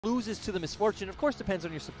loses to the Misfortune. Of course, depends on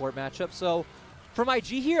your support matchup. So from IG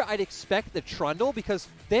here, I'd expect the Trundle because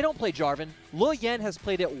they don't play Jarvan. Leyan has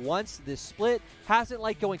played it once this split, hasn't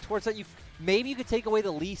liked going towards that. Maybe you could take away the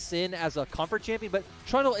Lee Sin as a comfort champion, but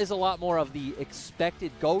Trundle is a lot more of the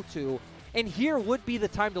expected go-to. And here would be the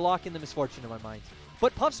time to lock in the Misfortune in my mind.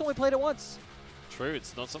 But Puff's only played it once. True,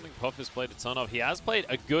 it's not something Puff has played a ton of. He has played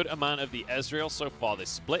a good amount of the Ezreal so far this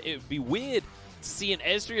split. It would be weird to see an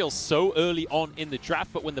Ezreal so early on in the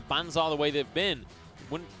draft, but when the bans are the way they've been, it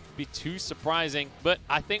wouldn't be too surprising. But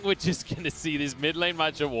I think we're just going to see this mid lane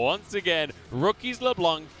matchup once again. Rookies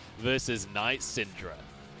LeBlanc versus Knight Syndra.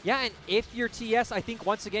 Yeah, and if you're TS, I think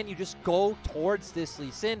once again you just go towards this Lee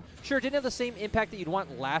Sin. Sure, it didn't have the same impact that you'd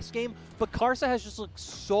want last game, but Karsa has just looked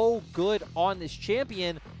so good on this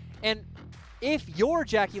champion. And if you're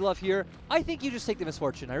JackeyLove here, I think you just take the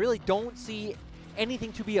Misfortune. I really don't see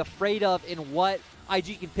anything to be afraid of in what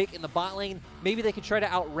IG can pick in the bot lane. Maybe they can try to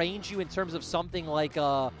outrange you in terms of something like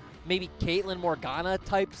maybe Caitlyn Morgana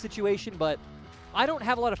type situation, but I don't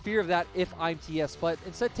have a lot of fear of that if I'm TS, but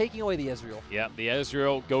instead taking away the Ezreal. Yeah, the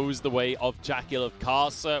Ezreal goes the way of JackeyLove.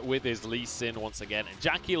 Karsa with his Lee Sin once again. And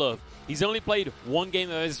JackeyLove, he's only played one game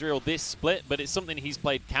of Ezreal this split, but it's something he's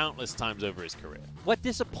played countless times over his career. What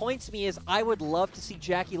disappoints me is I would love to see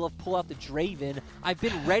JackeyLove pull out the Draven. I've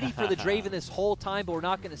been ready for the Draven this whole time, but we're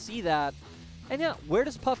not going to see that. And yeah, where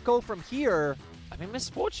does Puff go from here? I mean,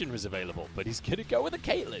 Misfortune was available, but he's going to go with a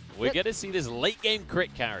Caitlyn. We're going to see this late game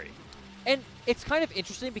crit carry. And it's kind of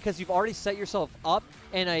interesting because you've already set yourself up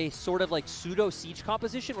in a sort of like pseudo-siege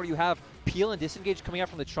composition where you have peel and disengage coming out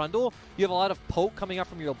from the Trundle. You have a lot of poke coming out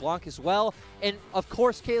from your LeBlanc as well. And of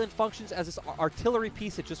course, Caitlyn functions as this artillery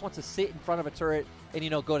piece that just wants to sit in front of a turret and,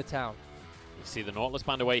 you know, go to town. You see the Nautilus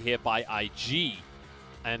banned away here by IG.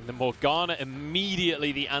 And the Morgana,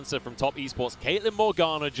 immediately the answer from top esports. Caitlyn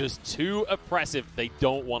Morgana just too oppressive. They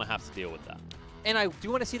don't want to have to deal with that. And I do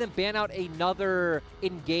want to see them ban out another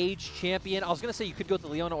engaged champion. I was going to say you could go with the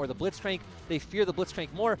Leona or the Blitzcrank. They fear the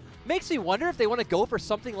Blitzcrank more. Makes me wonder if they want to go for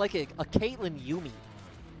something like a Caitlyn Yuumi.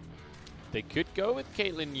 They could go with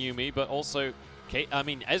Caitlyn Yuumi, but also,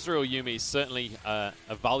 Ezreal Yuumi is certainly a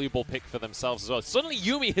valuable pick for themselves as well. Suddenly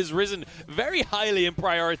Yuumi has risen very highly in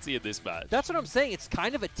priority in this match. That's what I'm saying. It's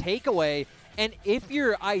kind of a takeaway. And if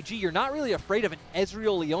you're IG, you're not really afraid of an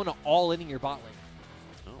Ezreal Leona all in your bot lane.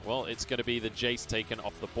 Well, it's going to be the Jace taken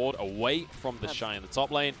off the board away from the TheShy in the top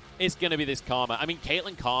lane. It's going to be this Karma. I mean,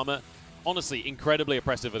 Caitlyn Karma, honestly, incredibly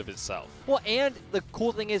oppressive of itself. Well, and the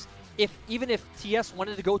cool thing is, even if TS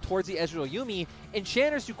wanted to go towards the Ezreal Yuumi,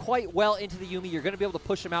 enchanters do quite well into the Yuumi. You're going to be able to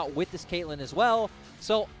push them out with this Caitlyn as well.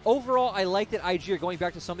 So overall, I like that IG are going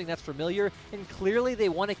back to something that's familiar, and clearly they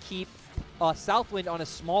want to keep SouthWind on a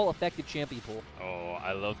small effective champion pool. Oh,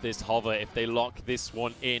 I love this hover. If they lock this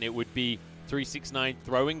one in, it would be 369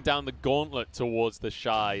 throwing down the gauntlet towards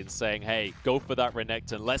TheShy and saying, hey, go for that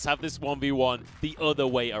Renekton. Let's have this 1v1 the other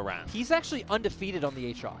way around. He's actually undefeated on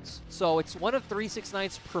the Aatrox. So it's one of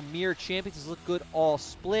 369's premier champions. He's looked good all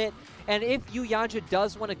split. And if Syuyanjia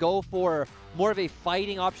does want to go for more of a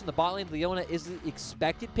fighting option, the bot lane, Leona is the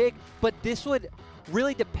expected pick. But this would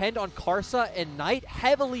really depend on Karsa and Knight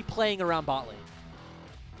heavily playing around bot lane.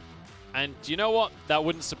 And do you know what? That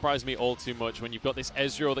wouldn't surprise me all too much when you've got this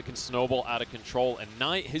Ezreal that can snowball out of control, and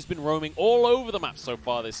Knight has been roaming all over the map so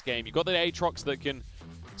far this game. You've got the Aatrox that can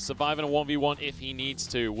survive in a 1v1 if he needs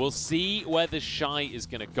to. We'll see where TheShy is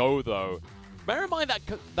going to go, though. Bear in mind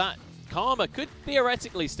that Karma could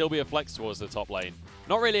theoretically still be a flex towards the top lane.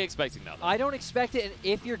 Not really expecting that, though. I don't expect it, and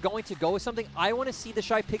if you're going to go with something, I want to see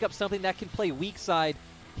TheShy pick up something that can play weak side.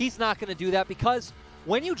 He's not going to do that because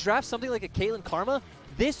when you draft something like a Caitlyn Karma,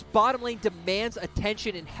 this bottom lane demands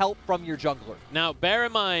attention and help from your jungler. Now, bear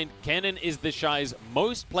in mind, Kennen is TheShy's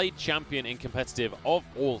most played champion in competitive of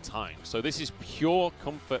all time. So this is pure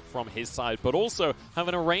comfort from his side, but also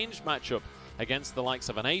having a ranged matchup against the likes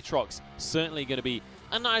of an Aatrox, certainly going to be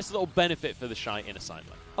a nice little benefit for TheShy in a side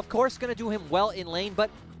lane. Of course, going to do him well in lane, but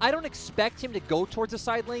I don't expect him to go towards the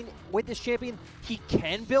side lane with this champion. He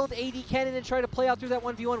can build AD Kennen and try to play out through that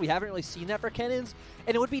 1v1. We haven't really seen that for Kennens,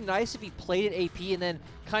 and it would be nice if he played it AP and then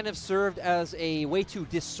kind of served as a way to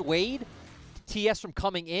dissuade TS from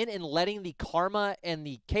coming in and letting the Karma and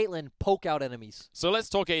the Caitlyn poke out enemies. So let's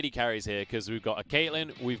talk AD carries here, because we've got a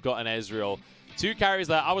Caitlyn, we've got an Ezreal. Two carries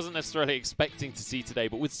that I wasn't necessarily expecting to see today,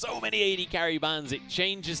 but with so many AD carry bans, it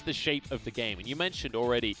changes the shape of the game. And you mentioned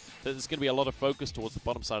already that there's going to be a lot of focus towards the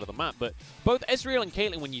bottom side of the map, but both Ezreal and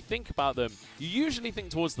Caitlyn, when you think about them, you usually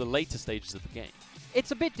think towards the later stages of the game.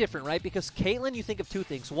 It's a bit different, right? Because Caitlyn, you think of two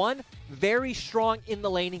things. One, very strong in the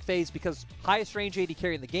laning phase because highest range AD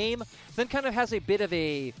carry in the game. Then kind of has a bit of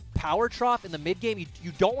a power trough in the mid game.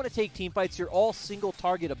 You don't want to take team fights. You're all single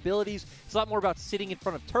target abilities. It's a lot more about sitting in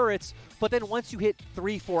front of turrets. But then once you hit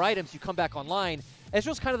 3-4 items, you come back online.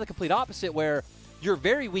 Ezreal's kind of the complete opposite, where you're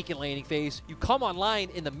very weak in laning phase. You come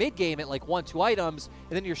online in the mid game at like 1-2 items,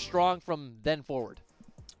 and then you're strong from then forward.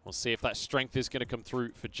 We'll see if that strength is going to come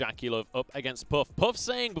through for JackeyLove up against Puff. Puff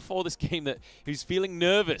saying before this game that he's feeling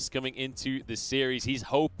nervous coming into this series. He's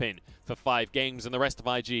hoping for 5 games, and the rest of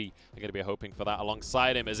IG are going to be hoping for that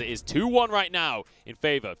alongside him, as it is 2-1 right now in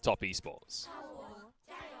favor of Top Esports.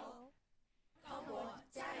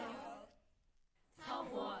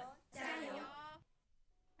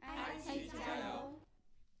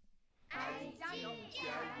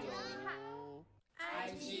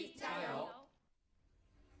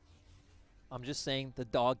 I'm just saying, the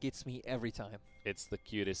dog gets me every time. It's the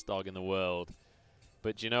cutest dog in the world.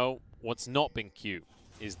 But you know, what's not been cute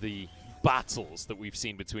is the battles that we've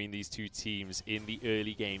seen between these two teams in the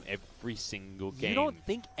early game every single game. You don't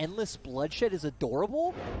think endless bloodshed is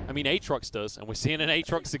adorable? I mean, Aatrox does, and we're seeing an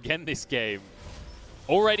Aatrox again this game.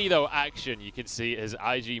 Already, though, action you can see as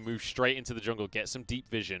IG moves straight into the jungle, get some deep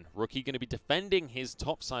vision. Rookie going to be defending his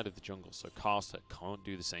top side of the jungle, so karsa can't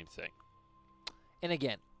do the same thing. And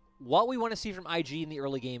again, what we want to see from IG in the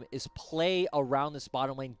early game is play around this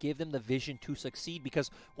bottom lane, give them the vision to succeed,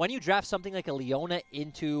 because when you draft something like a Leona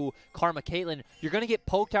into Karma Caitlyn, you're going to get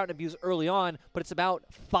poked out and abused early on, but it's about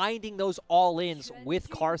finding those all-ins with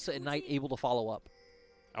karsa and Knight able to follow up.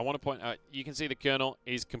 I want to point out, you can see the Colonel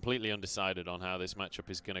is completely undecided on how this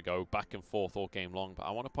matchup is going to go back and forth all game long, but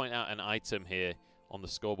I want to point out an item here on the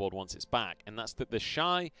scoreboard once it's back, and that's that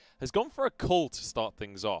TheShy has gone for a cull to start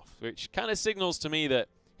things off, which kind of signals to me that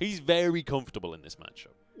he's very comfortable in this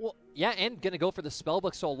matchup. Well, yeah, and going to go for the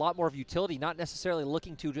spellbook, so a lot more of utility, not necessarily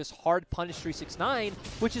looking to just hard punish 369,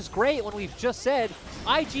 which is great when we've just said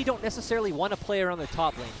IG don't necessarily want to play around the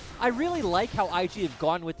top lane. I really like how IG have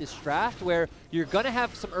gone with this draft, where you're going to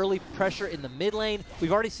have some early pressure in the mid lane.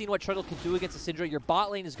 We've already seen what Trundle can do against the Syndra. Your bot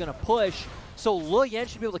lane is going to push, so Leyan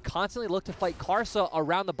should be able to constantly look to fight karsa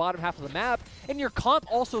around the bottom half of the map, and your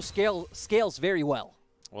comp also scales very well.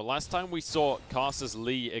 Well, last time we saw karsa's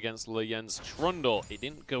Lee against Leyan's Trundle, it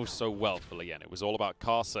didn't go so well for Leyan. It was all about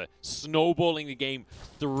karsa snowballing the game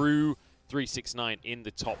through 369 in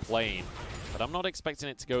the top lane. But I'm not expecting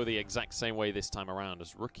it to go the exact same way this time around,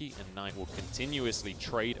 as Rookie and Knight will continuously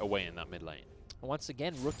trade away in that mid lane. Once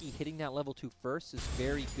again, Rookie hitting that level 2 first is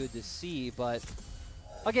very good to see, but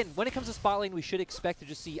again, when it comes to spot lane, we should expect to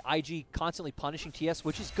just see IG constantly punishing TES,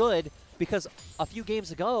 which is good, because a few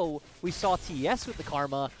games ago, we saw TES with the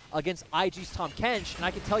Karma against IG's Tom Kench, and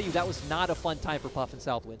I can tell you that was not a fun time for Puff and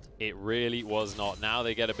SouthWind. It really was not. Now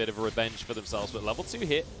they get a bit of a revenge for themselves, but level 2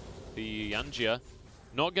 hit, the Syuyanjia,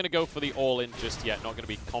 not going to go for the all-in just yet, not going to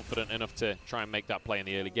be confident enough to try and make that play in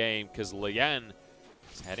the early game, because Leyan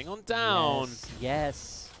is heading on down.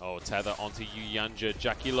 Yes. Oh, tether onto Syuyanjia,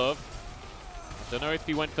 JackeyLove. Don't know if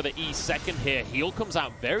he went for the E second here. Heal comes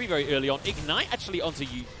out very, very early on. Ignite actually onto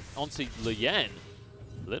Leyan.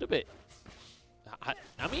 A little bit.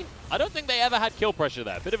 I mean, I don't think they ever had kill pressure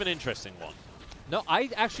there. Bit of an interesting one. No, I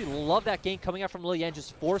actually love that game coming out from Leyan,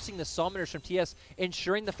 just forcing the summoners from TS,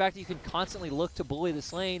 ensuring the fact that you can constantly look to bully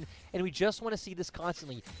this lane, and we just want to see this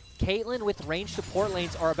constantly. Caitlyn with ranged support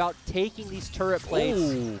lanes are about taking these turret plates.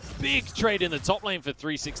 Ooh, big trade in the top lane for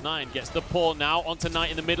 369. Gets the pull now onto Knight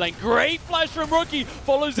in the mid lane. Great flash from Rookie.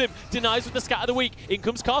 Follows him. Denies with the scatter of the week. In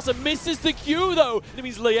comes karsa. Misses the Q though. That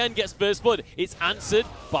means Leyan gets first blood. It's answered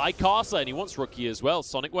by karsa, and he wants Rookie as well.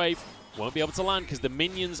 Sonic Wave won't be able to land because the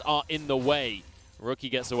minions are in the way. Rookie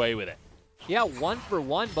gets away with it. Yeah,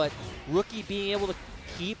 1-for-1, but Rookie being able to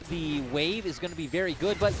keep the wave is going to be very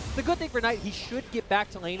good. But the good thing for Knight, he should get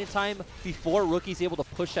back to lane in time before Rookie's able to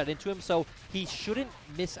push that into him, so he shouldn't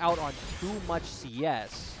miss out on too much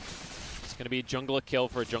CS. It's going to be a jungler kill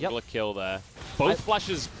for a jungler kill there. Both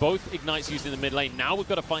flashes, both ignites used in the mid lane. Now we've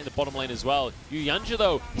got to find the bottom lane as well. Syuyanjia,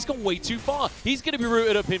 though, he's gone way too far. He's going to be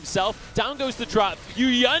rooted up himself. Down goes the trap.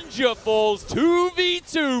 Syuyanjia falls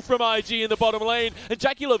 2v2 from IG in the bottom lane. And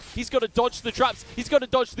JackeyLove, he's got to dodge the traps. He's got to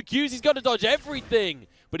dodge the Qs. He's got to dodge everything.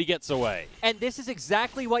 But he gets away. And this is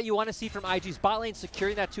exactly what you want to see from IG's bot lane,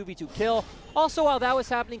 securing that 2v2 kill. Also, while that was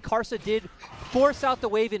happening, karsa did force out the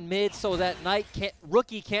wave in mid so that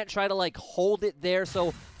Rookie can't try to like hold it there.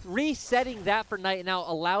 So resetting that for Knight, now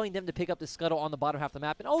allowing them to pick up the scuttle on the bottom half of the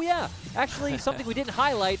map. And oh yeah, actually something we didn't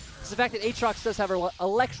highlight is the fact that Aatrox does have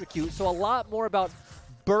electrocute, so a lot more about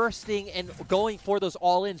bursting and going for those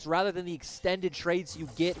all-ins rather than the extended trades you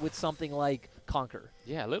get with something like Conquer.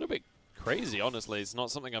 Yeah, a little bit crazy, honestly. It's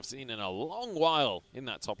not something I've seen in a long while in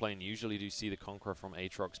that top lane. Usually do see the Conqueror from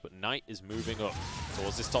Aatrox, but Knight is moving up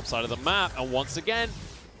towards this top side of the map. And once again,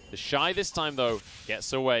 TheShy this time, though,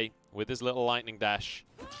 gets away with his little lightning dash.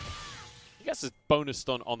 He gets a bonus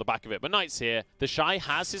stun on the back of it, but Knight's here. TheShy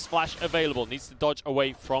has his flash available. Needs to dodge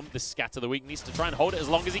away from the scatter the weak. Needs to try and hold it as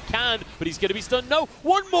long as he can, but he's going to be stunned. No,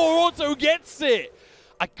 one more auto gets it.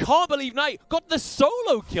 I can't believe Knight got the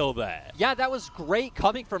solo kill there. Yeah, that was great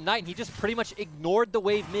coming from Knight. He just pretty much ignored the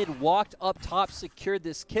wave mid, walked up top, secured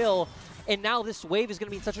this kill, and now this wave is going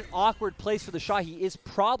to be in such an awkward place for TheShy. He is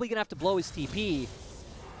probably going to have to blow his TP.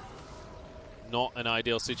 Not an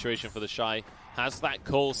ideal situation for TheShy. Has that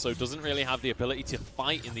call, so doesn't really have the ability to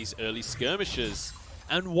fight in these early skirmishes.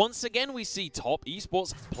 And once again, we see top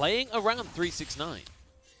esports playing around 369.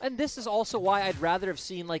 And this is also why I'd rather have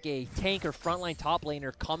seen like a tank or frontline top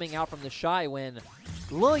laner coming out from TheShy when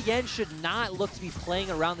Leyan should not look to be playing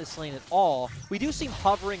around this lane at all. We do seem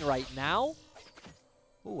hovering right now.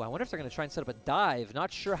 Ooh, I wonder if they're going to try and set up a dive.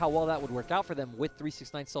 Not sure how well that would work out for them with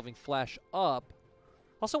 369 solving flash up.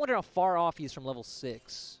 Also wonder how far off he is from level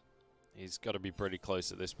 6. He's got to be pretty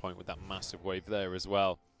close at this point with that massive wave there as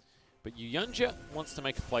well. But Syuyanjia wants to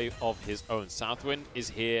make a play of his own. SouthWind is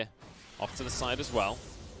here off to the side as well.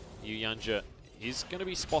 Syuyanjia is going to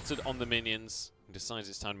be spotted on the minions. He decides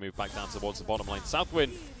it's time to move back down towards the bottom lane.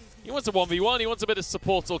 SouthWind, he wants a 1v1. He wants a bit of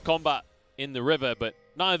support or combat in the river, but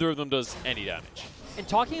neither of them does any damage. And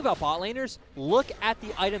talking about bot laners, look at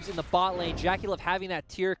the items in the bot lane. JackeyLove having that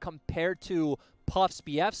tier compared to Puff's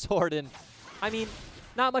BF sword. And, I mean,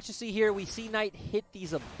 not much to see here. We see Knight hit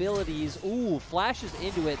these abilities. Ooh, flashes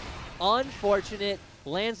into it. Unfortunate.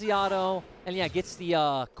 Lands the auto. And yeah, gets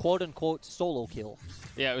the quote-unquote solo kill.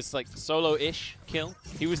 Yeah, it was like solo-ish kill.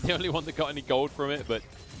 He was the only one that got any gold from it, but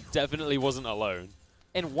definitely wasn't alone.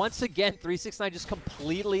 And once again, 369 just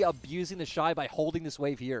completely abusing TheShy by holding this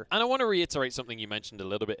wave here. And I want to reiterate something you mentioned a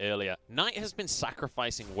little bit earlier. Knight has been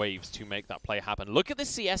sacrificing waves to make that play happen. Look at the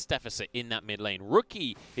CS deficit in that mid lane.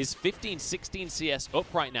 Rookie is 15, 16 CS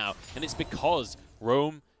up right now, and it's because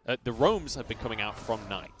the roams have been coming out from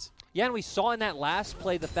Knight. Yeah, and we saw in that last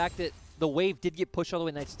play the fact that the wave did get pushed all the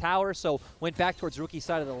way to Knight's tower, so went back towards Rookie's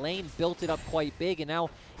side of the lane, built it up quite big, and now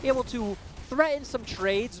able to threaten some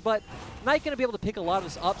trades, but Knight going to be able to pick a lot of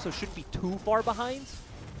this up, so shouldn't be too far behind.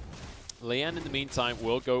 Leyan, in the meantime,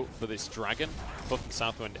 will go for this dragon. Puff and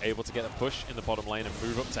SouthWind able to get a push in the bottom lane and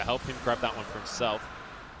move up to help him grab that one for himself.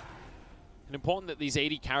 And important that these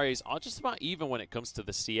AD carries are just about even when it comes to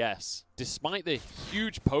the CS, despite the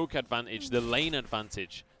huge poke advantage, the lane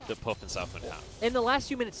advantage that Puff and SouthWind have. In the last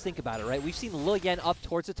few minutes, think about it, right? We've seen Leyan up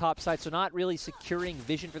towards the top side, so not really securing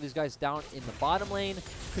vision for these guys down in the bottom lane,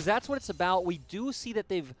 because that's what it's about. We do see that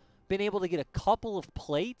they've been able to get a couple of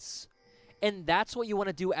plates, and that's what you want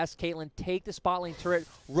to do as Caitlyn. Take the spot lane turret,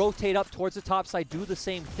 rotate up towards the top side, do the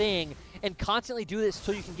same thing, and constantly do this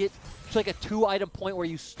until you can get to like a 2-item point where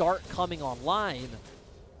you start coming online.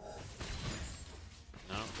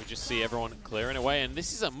 No, we just see everyone clearing away, and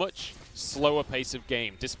this is a much slower pace of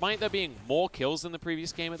game. Despite there being more kills than the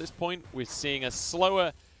previous game at this point, we're seeing a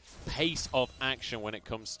slower pace of action when it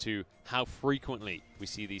comes to how frequently we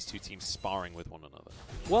see these two teams sparring with one another.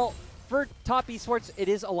 Well, for top esports, it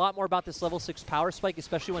is a lot more about this level 6 power spike,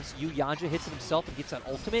 especially once Syuyanjia hits it himself and gets that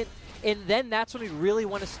ultimate. And then that's when we really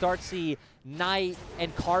want to start see Knight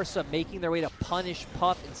and Karsa making their way to punish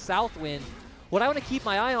Puff and SouthWind. What I want to keep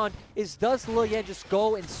my eye on is, does Leyan just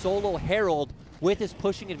go and solo Herald with his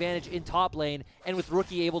pushing advantage in top lane, and with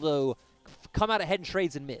Rookie able to come out ahead in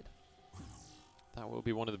trades in mid? That will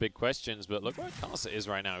be one of the big questions, but look where Karsa is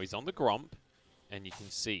right now. He's on the Gromp, and you can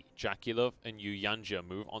see JackeyLove and Syuyanjia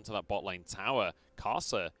move onto that bot lane tower.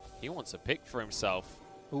 Karsa, he wants a pick for himself.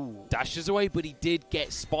 Ooh. Dashes away, but he did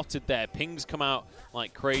get spotted there. Pings come out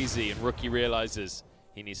like crazy, and Rookie realizes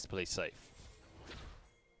he needs to play safe.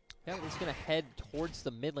 Yeah, he's going to head towards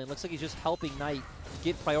the mid lane. Looks like he's just helping Knight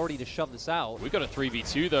get priority to shove this out. We've got a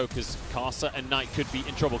 3v2, though, because Karsa and Knight could be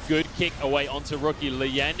in trouble. Good kick away onto Rookie.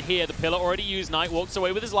 Leyan here. The pillar already used. Knight walks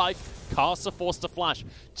away with his life. Karsa forced to flash.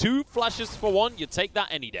 2 flashes for 1. You take that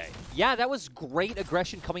any day. Yeah, that was great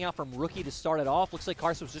aggression coming out from Rookie to start it off. Looks like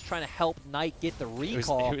Karsa was just trying to help Knight get the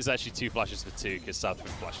recall. It was actually 2 flashes for 2 because SouthWind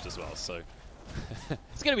flashed as well, so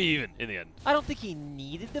it's going to be even in the end. I don't think he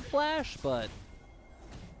needed the flash, but...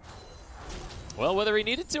 Well, whether he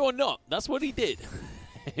needed to or not, that's what he did.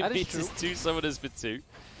 He That is beats true. his 2 summoners for 2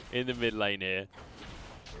 in the mid lane here.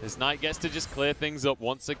 As Knight gets to just clear things up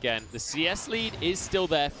once again. The CS lead is still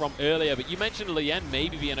there from earlier, but you mentioned Leyan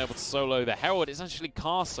maybe being able to solo the Herald. It's actually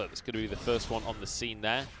Karsa that's going to be the first one on the scene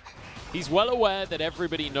there. He's well aware that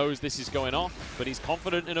everybody knows this is going off, but he's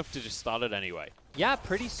confident enough to just start it anyway. Yeah,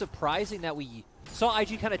 pretty surprising that we saw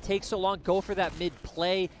IG kind of take so long, go for that mid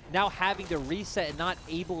play, now having to reset and not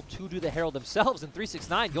able to do the Herald themselves, and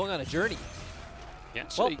 369 going on a journey. Yeah,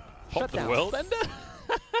 actually popped the world ender.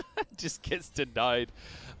 Just gets denied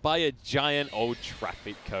by a giant old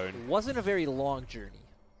traffic cone. Wasn't a very long journey.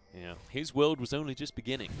 Yeah, his world was only just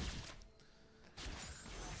beginning.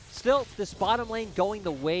 Still, this bottom lane going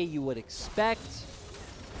the way you would expect.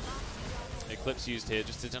 Eclipse used here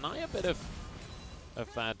just to deny a bit of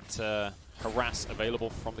that harass available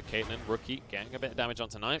from the Caitlyn. Rookie getting a bit of damage on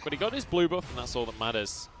tonight, but he got his blue buff, and that's all that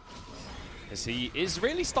matters. As he is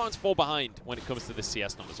really starting to fall behind when it comes to the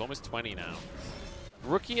CS numbers, almost 20 now.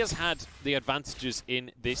 Rookie has had the advantages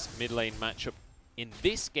in this mid lane matchup in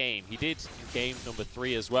this game. He did in game number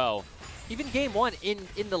 3 as well. Even game 1,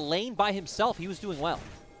 in the lane by himself, he was doing well.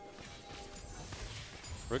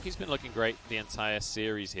 Rookie's been looking great the entire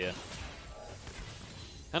series here.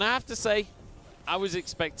 And I have to say, I was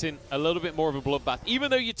expecting a little bit more of a bloodbath. Even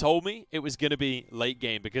though you told me it was going to be late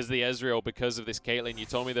game because of the Ezreal, because of this Caitlyn, you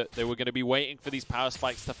told me that they were going to be waiting for these power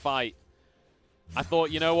spikes to fight. I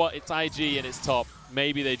thought, you know what, it's IG and it's top.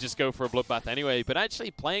 Maybe they just go for a bloodbath anyway. But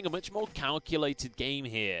actually playing a much more calculated game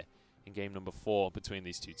here in game number 4 between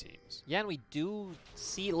these two teams. Yeah, and we do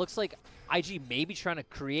see, it looks like IG may be trying to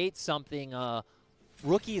create something.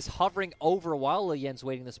 Rookie is hovering over while Leyan's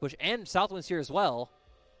waiting this push, and SouthWind's here as well.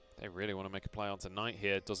 They really want to make a play on tonight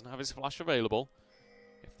here. Doesn't have his flash available.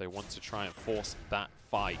 If they want to try and force that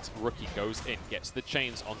fight, Rookie goes in, gets the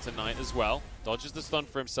chains on tonight as well. Dodges the stun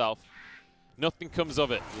for himself. Nothing comes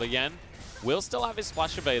of it. Leyan will still have his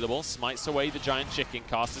flash available. Smites away the giant chicken.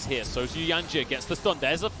 Karsa's here. So Syuyanjia gets the stun.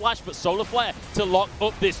 There's a flash, but Solar Flare to lock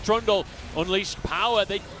up this Trundle. Unleashed power.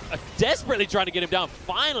 They are desperately trying to get him down.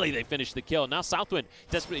 Finally, they finish the kill. Now SouthWind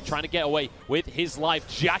desperately trying to get away with his life.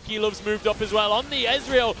 JackeyLove's moved up as well on the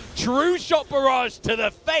Ezreal. True shot barrage to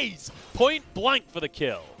the face. Point blank for the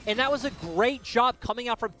kill. And that was a great job coming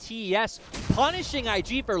out from TES, punishing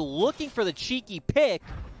IG for looking for the cheeky pick.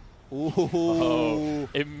 Ooh. Oh,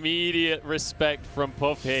 immediate respect from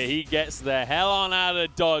Puff here. He gets the hell on out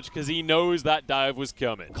of dodge because he knows that dive was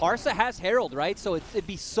coming. Karsa has Herald, right? So it'd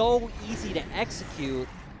be so easy to execute.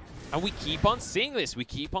 And we keep on seeing this. We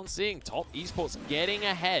keep on seeing top esports getting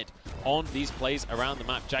ahead on these plays around the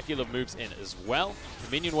map. JackeyLove moves in as well.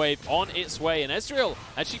 The minion wave on its way. And Ezreal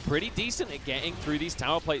actually pretty decent at getting through these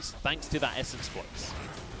tower plates thanks to that Essence Flux.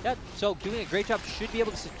 Yeah, so doing a great job, should be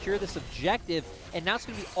able to secure this objective. And now it's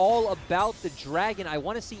going to be all about the Dragon. I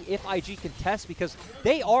want to see if IG can test because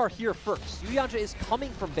they are here first. Syuyanjia is coming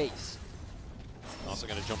from base. Also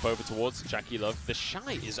going to jump over towards JackeyLove.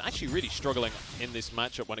 TheShy is actually really struggling in this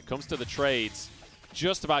matchup when it comes to the trades.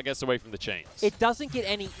 Just about gets away from the chains. It doesn't get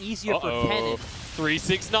any easier for Kennen.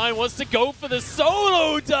 369 wants to go for the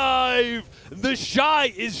solo dive.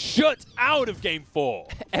 TheShy is shut out of game 4.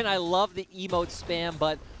 And I love the emote spam,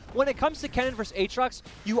 but when it comes to Kennen versus Aatrox,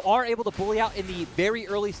 you are able to bully out in the very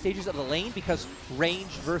early stages of the lane because range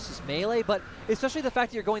versus melee, but especially the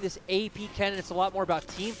fact that you're going this AP Kennen, it's a lot more about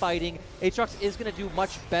team fighting. Aatrox is going to do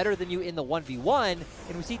much better than you in the 1v1,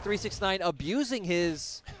 and we see 369 abusing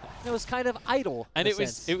his... It was kind of idle. And it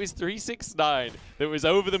was 369 that was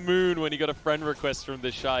over the moon when he got a friend request from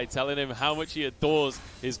TheShy telling him how much he adores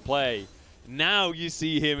his play. Now you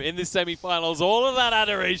see him in the semifinals. All of that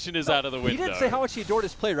adoration is out of the window. He didn't say how much he adored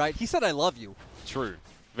his play, right? He said, "I love you." True.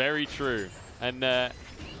 Very true. And I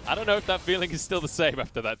don't know if that feeling is still the same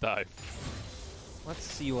after that dive. Let's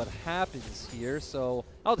see what happens here. So,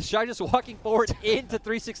 oh, TheShy just walking forward into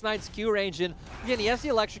 369's Q range. And again, he has the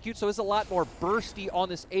electrocute, so it's a lot more bursty on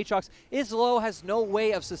this Aatrox. Izlo has no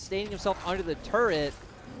way of sustaining himself under the turret.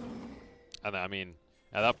 And I mean,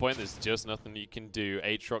 at that point, there's just nothing you can do.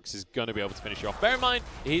 Aatrox is going to be able to finish you off. Bear in mind,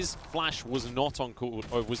 his flash was not on cool,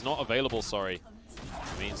 or was not available, sorry.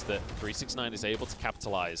 Which means that 369 is able to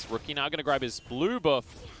capitalize. Rookie now going to grab his blue buff,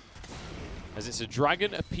 as it's a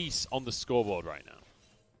dragon apiece on the scoreboard right now.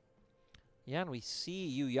 Yeah, and we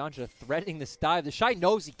see Syuyanjia threatening this dive. TheShy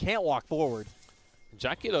knows he can't walk forward.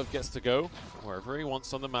 JackeyLove gets to go wherever he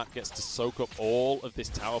wants on the map, gets to soak up all of this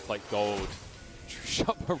tower plate gold. True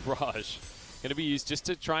shot barrage. Going to be used just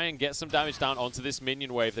to try and get some damage down onto this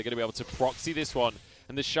minion wave. They're going to be able to proxy this one.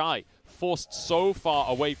 And TheShy forced so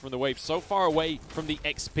far away from the wave, so far away from the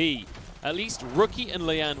XP. At least Rookie and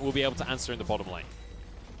Leyan will be able to answer in the bottom lane.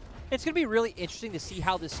 It's going to be really interesting to see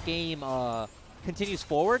how this game continues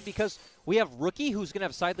forward because we have Rookie who's going to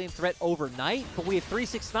have side lane threat overnight, but we have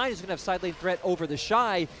 369 who's going to have side lane threat over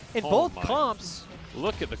TheShy. In both comps...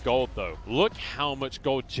 Look at the gold, though. Look how much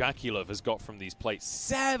gold JackeyLove has got from these plates.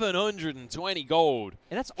 720 gold.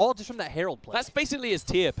 And that's all just from that Herald play. That's basically his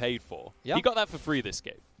tier paid for. Yep. He got that for free this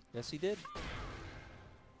game. Yes, he did.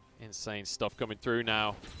 Insane stuff coming through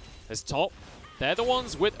now. As top, they're the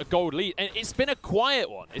ones with a gold lead. And it's been a quiet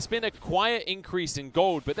one. It's been a quiet increase in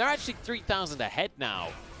gold, but they're actually 3,000 ahead now.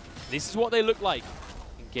 This is what they look like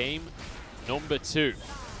in game number 2,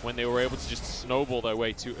 when they were able to just snowball their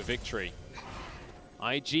way to a victory.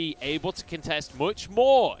 IG able to contest much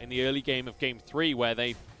more in the early game of game 3, where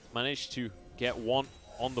they managed to get one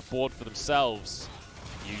on the board for themselves.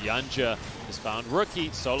 Syuyanjia has found Rookie.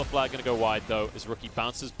 Solar Flare going to go wide, though, as Rookie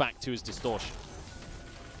bounces back to his distortion.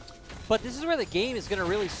 But this is where the game is going to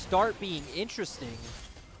really start being interesting.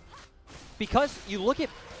 Because you look at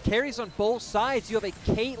carries on both sides. You have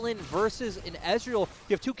a Caitlyn versus an Ezreal.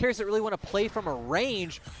 You have two carries that really want to play from a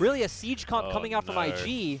range. Really a siege comp coming out from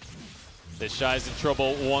IG. TheShy's in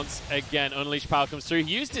trouble once again. Unleashed Power comes through.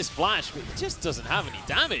 He used his flash, but he just doesn't have any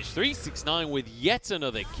damage. 369 with yet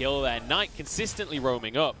another kill there. Knight consistently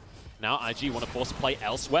roaming up. Now IG want to force a play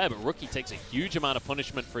elsewhere, but Rookie takes a huge amount of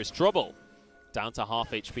punishment for his trouble. Down to half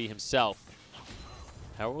HP himself.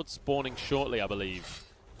 Herald spawning shortly, I believe.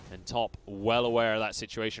 And top, well aware of that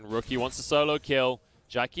situation. Rookie wants a solo kill.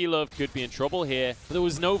 JackeyLove could be in trouble here, but there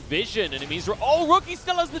was no vision, and it means... Oh, Rookie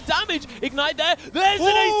still has the damage! Ignite there! There's an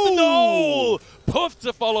ace to no! Puff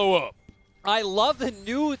to follow up. I love the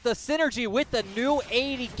synergy with the new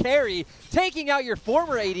AD carry, taking out your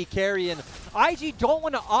former AD carry, and IG don't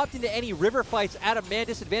want to opt into any river fights at a man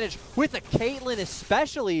disadvantage, with a Caitlyn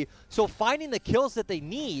especially, so finding the kills that they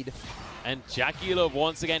need. And JackeyLove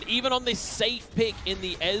once again, even on this safe pick in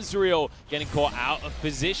the Ezreal, getting caught out of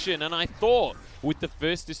position, and I thought, with the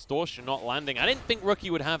first distortion not landing, I didn't think Rookie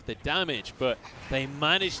would have the damage, but they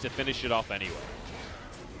managed to finish it off anyway.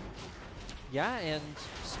 Yeah, and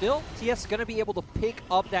still, TES is going to be able to pick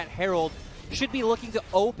up that Herald. Should be looking to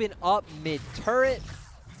open up mid-turret.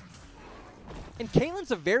 And Caitlyn's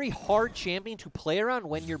a very hard champion to play around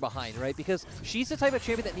when you're behind, right? Because she's the type of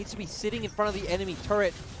champion that needs to be sitting in front of the enemy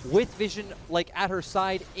turret with vision like at her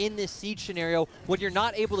side in this siege scenario. When you're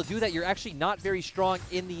not able to do that, you're actually not very strong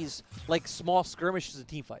in these like small skirmishes and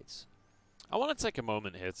team fights. I want to take a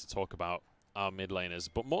moment here to talk about our mid laners,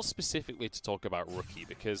 but more specifically to talk about Rookie,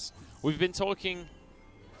 because we've been talking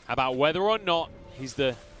about whether or not he's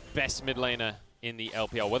the best mid laner in the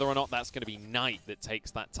LPL, whether or not that's going to be Knight that takes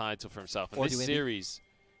that title for himself. And this series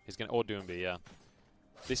is going to, or Doomby, yeah.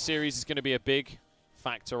 This series is going to be a big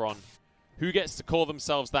factor on who gets to call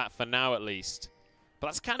themselves that for now, at least. But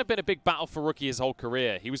that's kind of been a big battle for Rookie his whole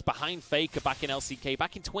career. He was behind Faker back in LCK.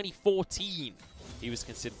 Back in 2014, he was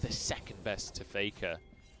considered the second best to Faker.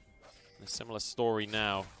 A similar story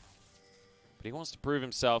now. But he wants to prove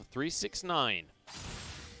himself. 369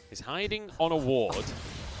 is hiding on a ward.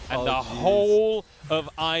 And the whole of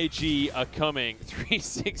IG are coming.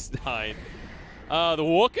 369. The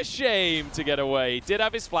Walk of Shame to get away. Did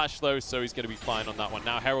have his flash, though, so he's going to be fine on that one.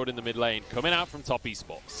 Now Herald in the mid lane, coming out from top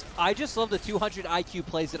esports. I just love the 200 IQ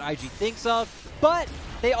plays that IG thinks of, but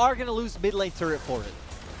they are going to lose mid lane turret for it.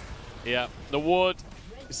 Yeah, the ward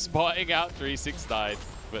is spotting out 369,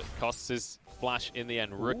 but costs his flash in the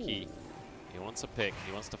end. Rookie. He wants a pick.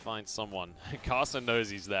 He wants to find someone. Karsa knows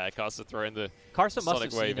he's there. Karsa throwing the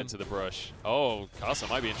Sonic Wave into the brush. Oh, Karsa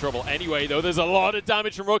might be in trouble. Anyway, though, there's a lot of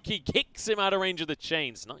damage from Rookie. Kicks him out of range of the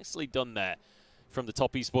chains. Nicely done there from the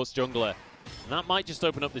top esports jungler. And that might just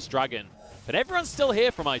open up this dragon. But everyone's still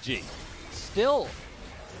here from IG. Still.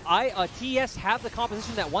 TES have the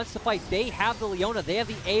composition that wants to fight. They have the Leona. They have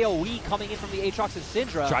the AoE coming in from the Aatrox and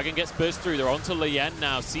Syndra. Dragon gets burst through. They're onto Leyan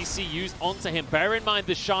now. CC used onto him. Bear in mind,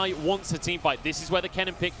 TheShy wants a team fight. This is where the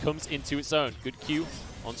Kennen pick comes into its own. Good Q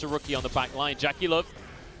onto Rookie on the back line. JackeyLove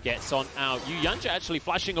gets on out. Syuyanjia actually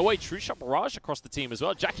flashing away. True shot barrage across the team as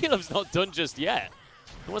well. JackeyLove's not done just yet.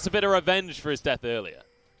 He wants a bit of revenge for his death earlier.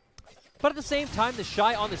 But at the same time,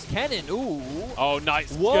 TheShy on this Kennen. Ooh. Oh,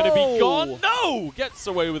 nice. Gonna be gone. No! Gets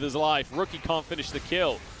away with his life. Rookie can't finish the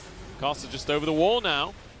kill. Karsa just over the wall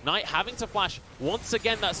now. Knight having to flash once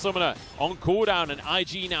again that summoner on cooldown, and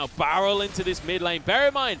IG now barrel into this mid lane. Bear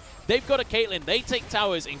in mind, they've got a Caitlyn. They take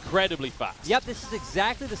towers incredibly fast. Yep, this is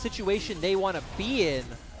exactly the situation they want to be in.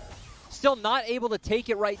 Still not able to take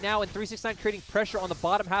it right now, and 369 creating pressure on the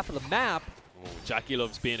bottom half of the map. Ooh,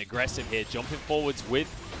 JackeyLove's being aggressive here, jumping forwards with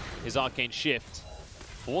his arcane shift.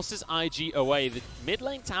 Forces IG away. The mid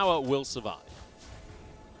lane tower will survive.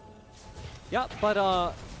 Yep,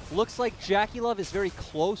 but looks like JackeyLove is very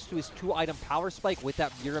close to his 2-item power spike with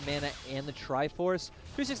that Mira mana and the Triforce.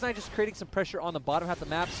 369 just creating some pressure on the bottom half of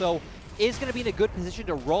the map, so is going to be in a good position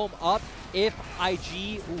to roam up if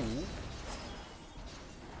IG... Ooh.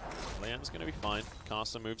 Leon's going to be fine.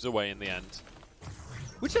 Karsa moves away in the end.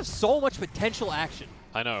 which have so much potential action.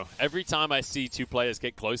 I know. Every time I see two players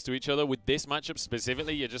get close to each other, with this matchup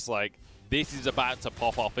specifically, you're just like, this is about to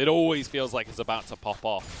pop off. It always feels like it's about to pop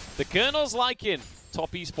off. The Colonel's liking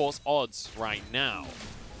top esports odds right now.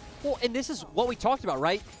 Well, and this is what we talked about,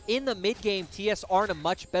 right? In the mid-game, TS are in a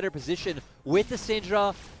much better position with the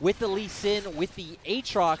Syndra, with the Lee Sin, with the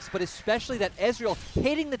Aatrox, but especially that Ezreal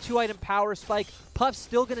hitting the 2-item power spike. Puff's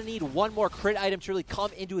still going to need one more crit item to really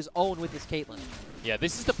come into his own with this Caitlyn. Yeah,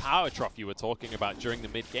 this is the power trough you were talking about during the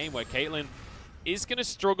mid-game, where Caitlyn is going to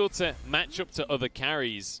struggle to match up to other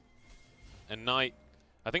carries. And Knight,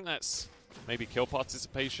 I think that's maybe kill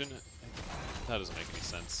participation. That doesn't make any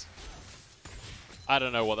sense. I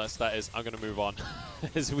don't know what that stat is. I'm going to move on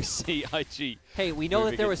as we see IG. Hey, we know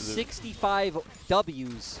that there were 65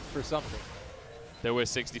 Ws for something. There were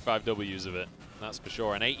 65 Ws of it, that's for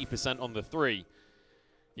sure. And 80% on the 3.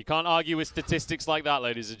 You can't argue with statistics like that,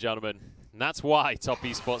 ladies and gentlemen. And that's why top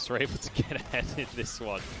esports were able to get ahead in this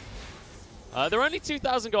one. They're only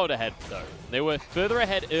 2,000 gold ahead, though. They were further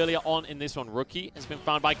ahead earlier on in this one. Rookie has been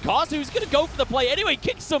found by Karsa, who's going to go for the play anyway.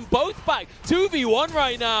 Kicks them both back. 2v1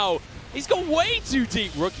 right now. He's gone way too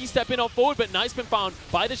deep. Rookie stepping on forward, but Knight's been found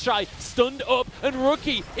by TheShy. Stunned up, and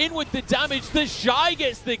Rookie in with the damage. TheShy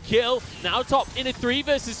gets the kill. Now top in a 3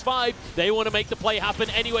 versus 5. They want to make the play happen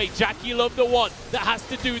anyway. JackeyLove the one that has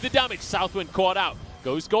to do the damage. SouthWind caught out.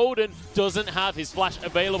 Goes golden, doesn't have his flash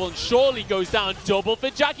available, and surely goes down. Double for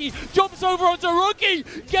Jackie, jumps over onto Rookie,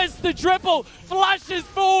 gets the triple, flashes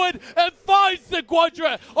forward, and finds the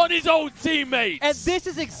quadra on his own teammates. And this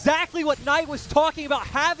is exactly what Knight was talking about,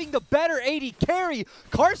 having the better AD carry.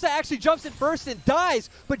 Karsa actually jumps in first and dies,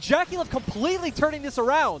 but JackeyLove completely turning this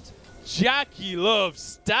around. JackeyLove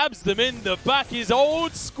stabs them in the back. His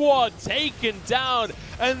old squad taken down.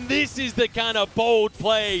 And this is the kind of bold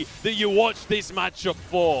play that you watch this matchup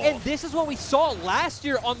for. And this is what we saw last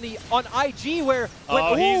year on IG where...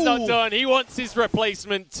 Oh, he's not done. He wants his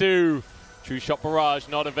replacement too. True Shot Barrage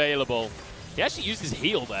not available. He actually used his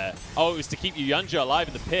heal there. Oh, it was to keep Syuyanjia alive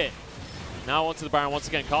in the pit. Now onto the Baron once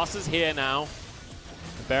again. Karsa's here now.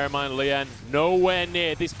 Bear in mind, Leyan, nowhere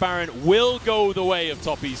near. This Baron will go the way of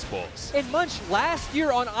top esports. And Munch, last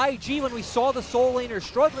year on IG, when we saw the Soul Laner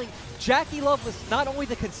struggling, JackeyLove was not only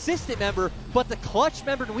the consistent member, but the clutch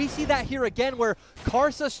member. And we see that here again, where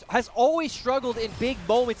Karsa has always struggled in big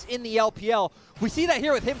moments in the LPL. We see that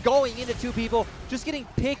here with him going into two people, just getting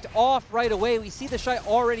picked off right away. We see TheShy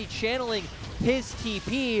already channeling his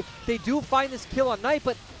TP. They do find this kill on Knight,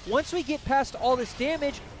 but once we get past all this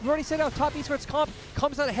damage, we already said how top esports comp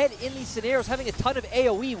comes out ahead in these scenarios, having a ton of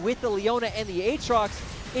AoE with the Leona and the Aatrox.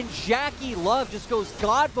 And JackeyLove just goes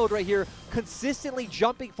God mode right here, consistently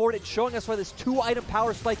jumping forward and showing us why this 2-item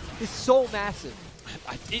power spike is so massive.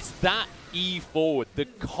 It's that E forward, the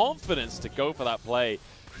confidence to go for that play.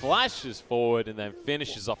 Flashes forward and then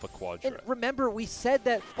finishes off a quadra. And remember, we said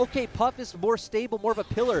that, okay, Puff is more stable, more of a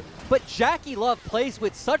pillar, but JackeyLove plays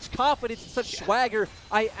with such confidence and such swagger.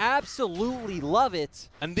 I absolutely love it.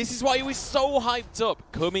 And this is why he was so hyped up,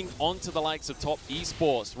 coming onto the likes of top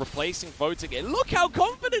esports, replacing VODS again. Look how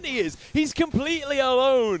confident he is. He's completely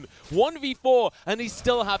alone. 1v4, and he's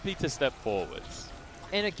still happy to step forwards.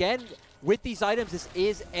 And again, with these items, this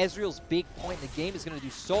is Ezreal's big point in the game. Is going to do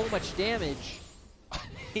so much damage.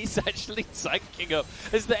 He's actually tanking up.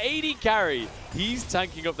 As the AD carry, he's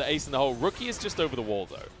tanking up the ace in the hole. Rookie is just over the wall,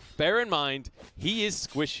 though. Bear in mind, he is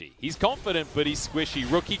squishy. He's confident, but he's squishy.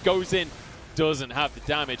 Rookie goes in, doesn't have the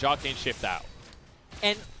damage. Arcane shift out.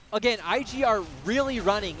 And again, IG are really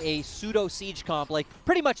running a pseudo-siege comp, like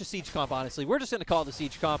pretty much a siege comp, honestly. We're just going to call it a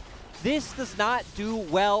siege comp. This does not do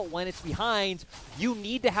well when it's behind. You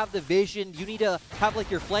need to have the vision. You need to have like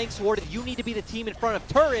your flank sword. You need to be the team in front of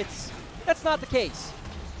turrets. That's not the case.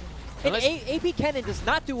 And AP Kennen does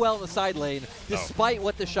not do well in the side lane, despite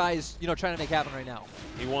what TheShy is, trying to make happen right now.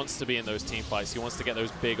 He wants to be in those team fights. He wants to get those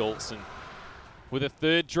big ults. And with a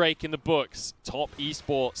third Drake in the books, top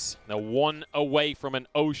esports, they're one away from an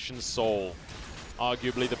Ocean Soul.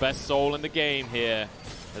 Arguably the best soul in the game here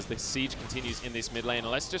as the siege continues in this mid lane.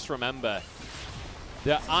 And let's just remember,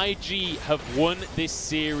 the IG have won this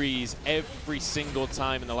series every single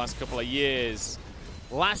time in the last couple of years.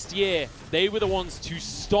 Last year, they were the ones to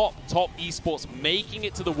stop top esports making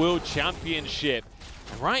it to the World Championship.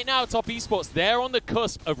 And right now, top esports, they're on the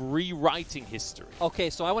cusp of rewriting history. Okay,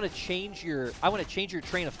 so I want to change your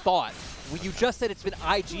train of thought. You just said it's been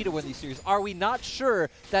IG to win these series. Are we not sure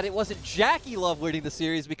that it wasn't JackeyLove winning the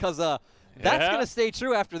series? Because that's going to stay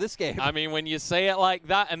true after this game. I mean, when you say it like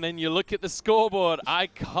that and then you look at the scoreboard, I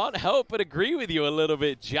can't help but agree with you a little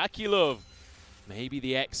bit. JackeyLove, maybe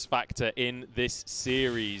the X factor in this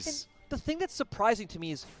series. the thing that's surprising to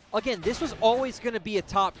me is, again, this was always going to be a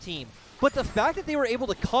top team. But the fact that they were able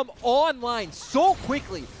to come online so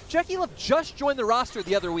quickly, JackeyLove just joined the roster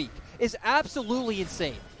the other week, is absolutely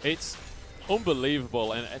insane. It's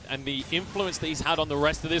unbelievable, and the influence that he's had on the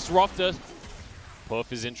rest of this roster.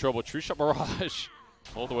 Puff is in trouble. True Shot Barrage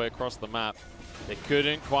all the way across the map. They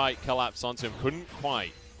couldn't quite collapse onto him, couldn't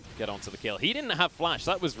quite get onto the kill. He didn't have flash.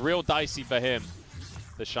 That was real dicey for him.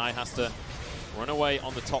 TheShy has to run away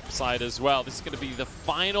on the top side as well. This is going to be the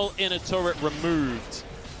final inner turret removed.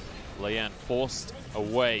 Leyan forced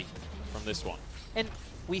away from this one. And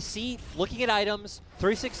we see, looking at items,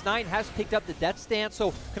 369 has picked up the death stance,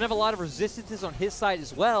 so can have a lot of resistances on his side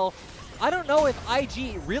as well. I don't know if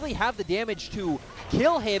IG really have the damage to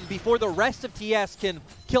kill him before the rest of TS can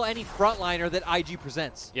kill any frontliner that IG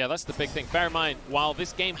presents. Yeah, that's the big thing. Bear in mind, while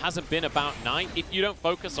this game hasn't been about Knight, if you don't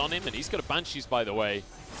focus on him, and he's got a Banshees, by the way,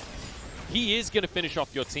 he is going to finish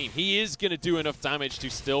off your team. He is going to do enough damage to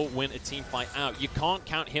still win a team fight out. You can't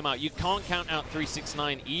count him out. You can't count out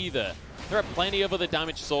 369 either. There are plenty of other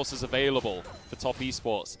damage sources available for top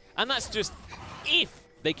esports. And that's just if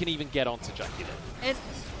they can even get onto JackeyLove. And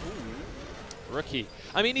Rookie.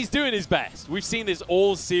 I mean, he's doing his best. We've seen this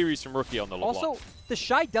all series from Rookie on the LeBlanc. Also,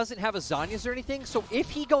 TheShy doesn't have a Zhonya's or anything, so if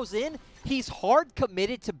he goes in, he's hard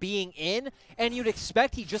committed to being in, and you'd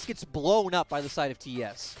expect he just gets blown up by the side of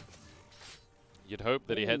TS. You'd hope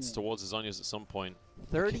that he heads towards his Zhonya's at some point.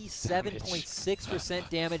 37.6%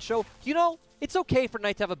 damage. So, you know, it's okay for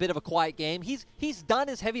Knight to have a bit of a quiet game. He's done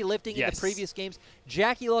his heavy lifting in the previous games.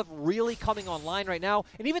 JackeyLove really coming online right now.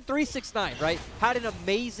 And even 369, right, had an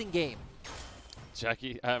amazing game.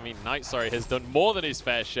 Knight, has done more than his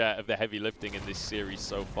fair share of the heavy lifting in this series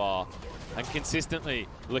so far. And consistently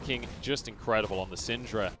looking just incredible on the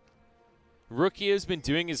Syndra. Rookie has been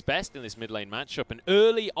doing his best in this mid lane matchup, and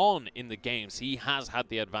early on in the games, he has had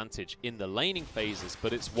the advantage in the laning phases,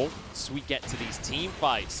 but it's once we get to these team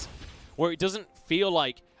fights where it doesn't feel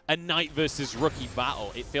like a Knight versus Rookie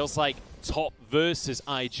battle. It feels like top versus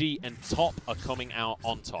IG, and top are coming out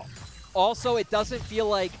on top. Also, it doesn't feel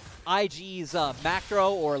like IG's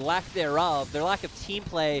macro or lack thereof, their lack of team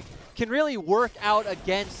play, can really work out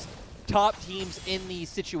against top teams in these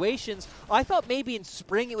situations. I thought maybe in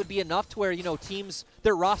spring it would be enough to where, you know, teams,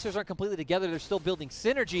 their rosters aren't completely together, they're still building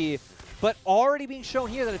synergy, but already being shown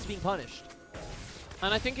here that it's being punished.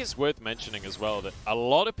 And I think it's worth mentioning as well that a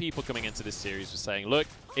lot of people coming into this series were saying, look,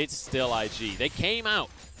 it's still IG. They came out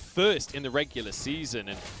first in the regular season,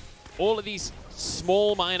 and all of these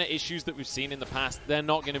small minor issues that we've seen in the past, they're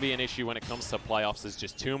not going to be an issue when it comes to playoffs. There's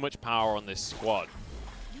just too much power on this squad.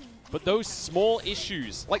 But those small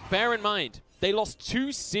issues, like, bear in mind, they lost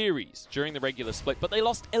 2 series during the regular split, but they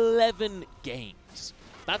lost 11 games.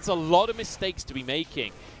 That's a lot of mistakes to be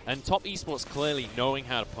making, and top esports clearly knowing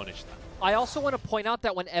how to punish that. I also want to point out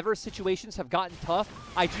that whenever situations have gotten tough,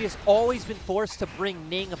 IG has always been forced to bring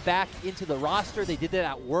Ning back into the roster. They did that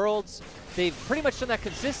at Worlds. They've pretty much done that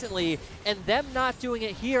consistently, and them not doing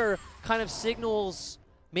it here kind of signals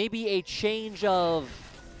maybe a change of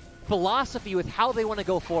philosophy with how they want to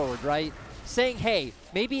go forward, right? Saying, hey,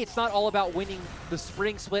 maybe it's not all about winning the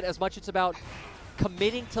spring split as much it's about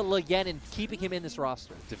committing to Leyan and keeping him in this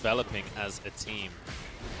roster. Developing as a team.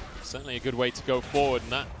 Certainly a good way to go forward,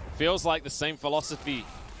 and that feels like the same philosophy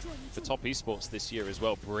for top esports this year as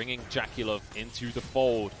well, bringing JackeyLove into the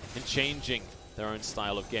fold and changing their own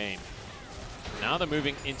style of game. Now they're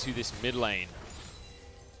moving into this mid lane.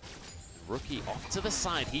 Rookie off to the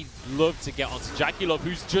side. He'd love to get onto JackeyLove,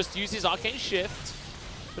 who's just used his Arcane Shift,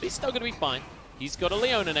 but he's still going to be fine. He's got a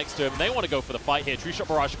Leona next to him. They want to go for the fight here. True Shot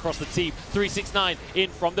Barrage across the team. 369 in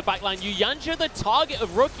from the backline. Syuyanjia the target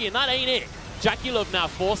of Rookie, and that ain't it. JackeyLove now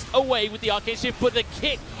forced away with the Arcane Shift, but the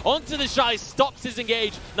kick onto TheShy stops his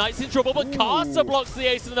engage. Knight's in trouble, but Karsa blocks the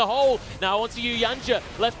ace in the hole. Now onto Syuyanjia,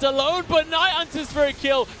 left alone, but Knight answers for a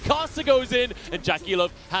kill. Karsa goes in, and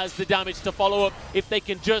JackeyLove has the damage to follow up. If they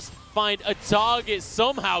can just find a target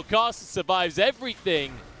somehow, Karsa survives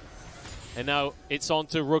everything. And now it's on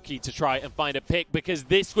to Rookie to try and find a pick, because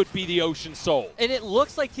this would be the Ocean Soul. And it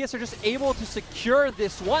looks like TS are just able to secure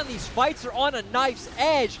this one. These fights are on a knife's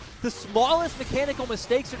edge. The smallest mechanical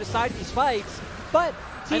mistakes are deciding these fights, but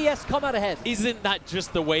TS come out ahead. Isn't that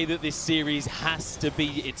just the way that this series has to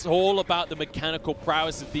be? It's all about the mechanical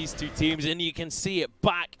prowess of these two teams, and you can see it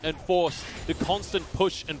back and forth, the constant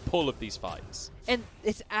push and pull of these fights. And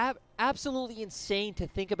it's absolutely insane to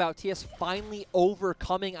think about TS finally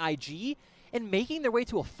overcoming IG and making their way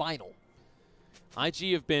to a final.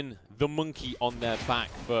 IG have been the monkey on their back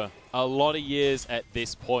for a lot of years at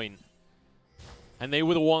this point. and they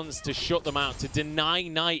were the ones to shut them out, to deny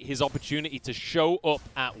Knight his opportunity to show up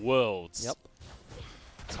at Worlds. Yep.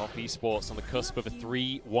 Top Esports on the cusp of a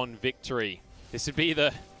 3-1 victory. This would be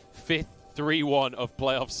the 5th 3-1 of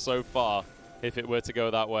playoffs so far, if it were to go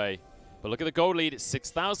that way. But look at the goal lead. It's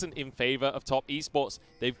 6,000 in favor of Top Esports.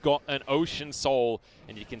 They've got an Ocean Soul,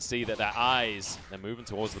 and you can see that their eyes, they're moving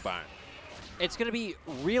towards the Baron. It's going to be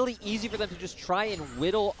really easy for them to just try and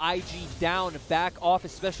whittle IG down and back off,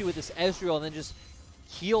 especially with this Ezreal, and then just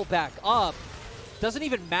heal back up. Doesn't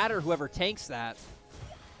even matter whoever tanks that.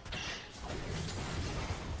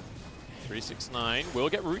 369 will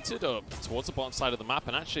get rooted up towards the bottom side of the map,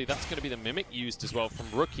 and actually that's going to be the Mimic used as well from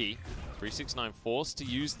Rookie. 369 forced to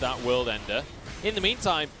use that World Ender. In the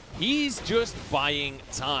meantime, he's just buying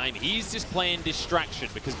time. He's just playing distraction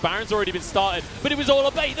because Baron's already been started, but it was all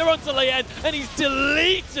a bait. They're onto Leyan, and he's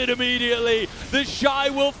deleted immediately.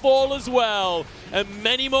 TheShy will fall as well. And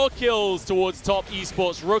many more kills towards Top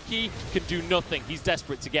Esports. Rookie can do nothing. He's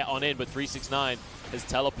desperate to get on in, but 369 has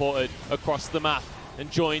teleported across the map and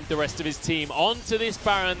joined the rest of his team. Onto this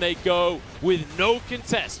Baron they go with no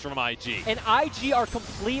contest from IG. And IG are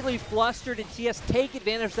completely flustered, and TS take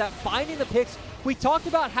advantage of that, finding the picks. We talked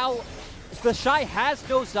about how TheShy has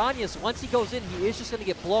no Zhonya's. Once he goes in, he is just going to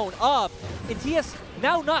get blown up. And TS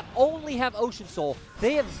now not only have Ocean Soul,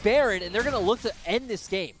 they have Baron, and they're going to look to end this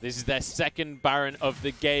game. This is their second Baron of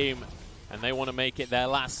the game, and they want to make it their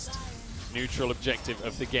last neutral objective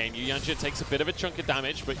of the game. Syuyanjia takes a bit of a chunk of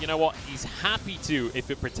damage, but you know what? He's happy to if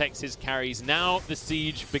it protects his carries. Now the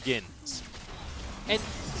siege begins. And,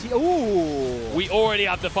 ooh. We already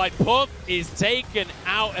have the fight. Puff is taken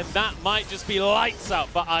out, and that might just be lights out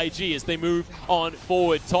for IG as they move on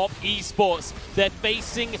forward. Top Esports, they're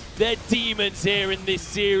facing their demons here in this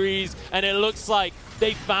series, and it looks like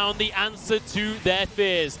they found the answer to their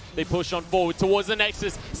fears. They push on forward towards the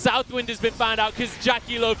Nexus. SouthWind has been found out because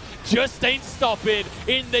JackeyLove just ain't stopping.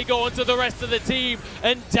 In they go onto the rest of the team,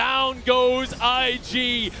 and down goes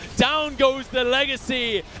IG. Down goes the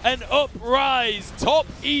Legacy, and up rise Top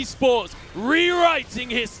Esports, rewriting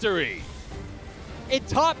history. And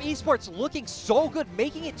Top Esports looking so good,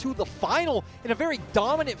 making it to the final in a very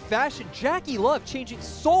dominant fashion. JackeyLove changing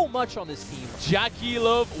so much on this team.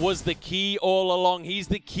 JackeyLove was the key all along. He's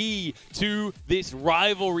the key to this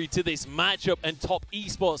rivalry, to this matchup, and Top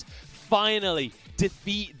Esports finally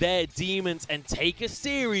defeat their demons and take a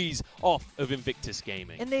series off of Invictus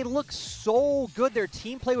Gaming. And they look so good. Their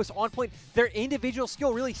team play was on point. Their individual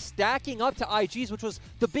skill really stacking up to IG's, which was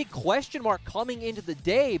the big question mark coming into the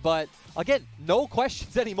day. But again, no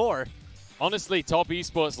questions anymore. Honestly, Top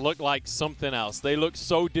Esports look like something else. They look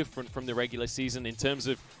so different from the regular season in terms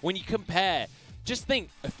of when you compare. Just think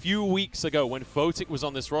a few weeks ago when Photic was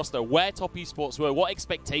on this roster, where Top Esports were, what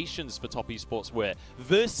expectations for Top Esports were,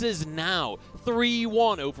 versus now,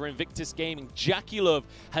 3-1 over Invictus Gaming. JackeyLove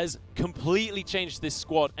has completely changed this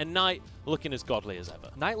squad, and Knight looking as godly as ever.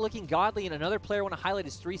 Knight looking godly, and another player I want to highlight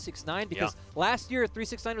is 369, because last year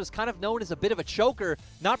 369 was kind of known as a bit of a choker,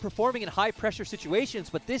 not performing in high-pressure situations,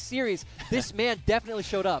 but this series, this man definitely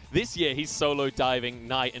showed up. This year, he's solo diving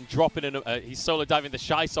Knight and dropping he's solo diving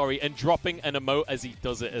TheShy, sorry, and dropping an emote as he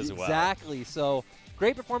does it as well. Exactly. So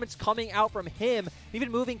great performance coming out from him. Even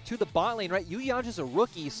moving to the bot lane, right? Syuyanjia's a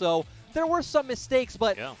rookie, so there were some mistakes,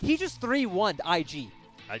 but he just 3-1'd IG.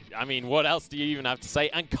 I mean, what else do you even have to say?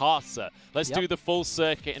 And Karsa. Let's do the full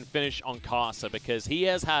circuit and finish on Karsa, because he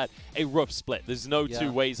has had a rough split. There's no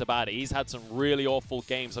two ways about it. He's had some really awful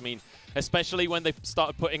games. I mean, especially when they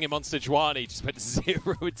started putting him on Sejuani, he just went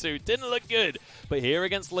 0-2. Didn't look good. But here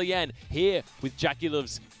against Leyan, here with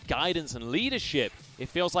JackeyLove's guidance and leadership, it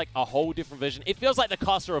feels like a whole different vision. It feels like the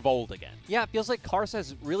Karsa of old again. Yeah, it feels like Karsa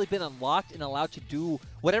has really been unlocked and allowed to do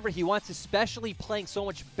whatever he wants, especially playing so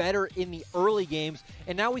much better in the early games.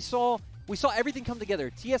 And now we saw everything come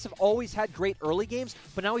together. TS have always had great early games,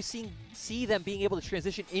 but now we see them being able to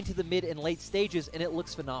transition into the mid and late stages, and it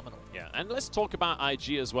looks phenomenal. Yeah, and let's talk about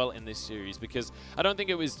IG as well in this series, because I don't think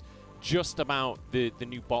it was just about the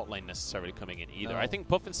new bot lane necessarily coming in either. No. I think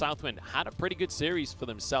Puff and SouthWind had a pretty good series for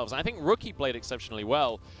themselves. And I think Rookie played exceptionally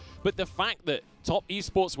well. But the fact that Top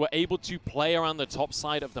Esports were able to play around the top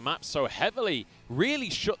side of the map so heavily really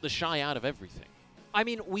shut TheShy out of everything. I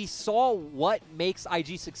mean, we saw what makes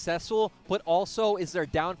IG successful, but also is their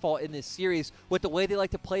downfall in this series with the way they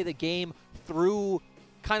like to play the game through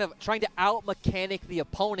kind of trying to out-mechanic the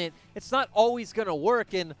opponent. It's not always going to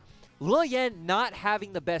work, and Leyan not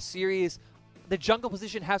having the best series, the jungle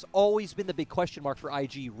position has always been the big question mark for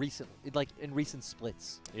IG recently, like in recent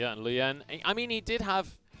splits. Yeah, and Leyan, I mean, he did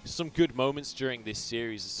have some good moments during this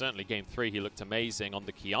series. Certainly Game 3, he looked amazing on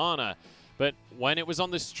the Kiana. But when it was on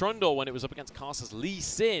this Trundle, when it was up against Karsa's Lee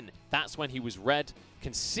Sin, that's when he was read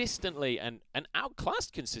consistently and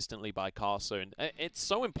outclassed consistently by Karsa. And it's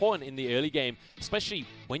so important in the early game, especially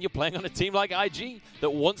when you're playing on a team like IG that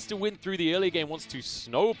wants to win through the early game, wants to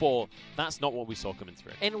snowball. That's not what we saw coming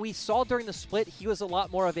through. And we saw during the split, he was a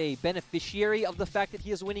lot more of a beneficiary of the fact that he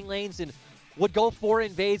is winning lanes and would go for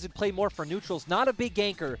invades and play more for neutrals. Not a big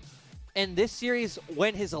ganker. And this series,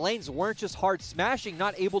 when his lanes weren't just hard smashing,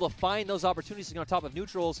 not able to find those opportunities to get on top of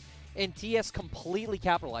neutrals, and TS completely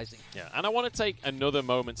capitalizing. Yeah, and I want to take another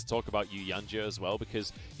moment to talk about Syuyanjia as well,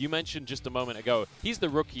 because you mentioned just a moment ago, he's the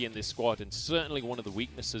rookie in this squad and certainly one of the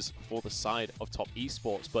weaknesses for the side of top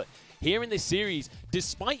esports. But here in this series,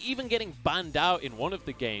 despite even getting banned out in one of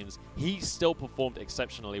the games, he still performed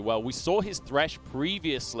exceptionally well. We saw his Thresh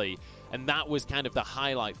previously, and that was kind of the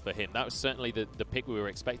highlight for him. That was certainly the pick we were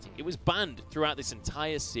expecting. It was banned throughout this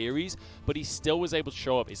entire series, but he still was able to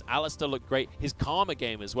show up. His Alistar looked great. His Karma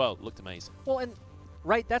game as well looked amazing. Well, and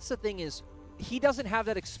right, that's the thing is, he doesn't have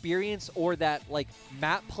that experience or that like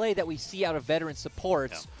map play that we see out of veteran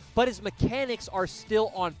supports, but his mechanics are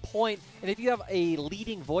still on point. And if you have a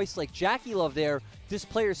leading voice like JackeyLove there, this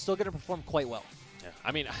player is still going to perform quite well. Yeah,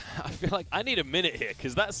 I mean, I feel like I need a minute here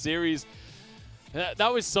because that series...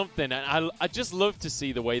 That was something, and I just love to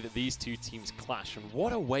see the way that these two teams clash, and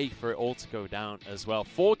what a way for it all to go down as well.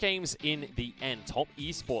 4 games in the end, top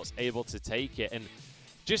esports able to take it, and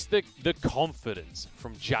just the confidence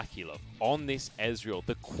from JackeyLove on this Ezreal,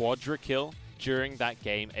 the quadra kill during that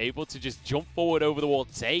game, able to just jump forward over the wall,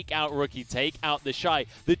 take out Rookie, take out TheShy,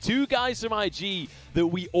 the 2 guys from IG that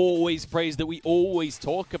we always praise, that we always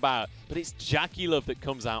talk about, but it's JackeyLove that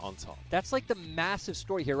comes out on top. That's like the massive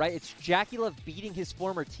story here, right? It's JackeyLove beating his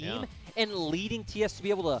former team and leading TS to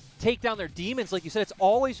be able to take down their demons. Like you said, it's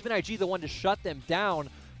always been IG the one to shut them down,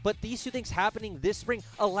 but these 2 things happening this spring,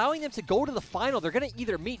 allowing them to go to the final. They're going to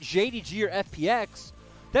either meet JDG or FPX.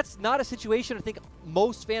 That's not a situation I think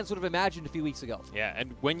most fans would have imagined a few weeks ago. Yeah,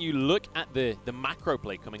 and when you look at the macro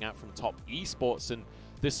play coming out from top esports and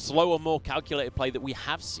the slower, more calculated play that we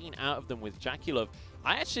have seen out of them with JackeyLove,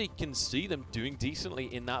 I actually can see them doing decently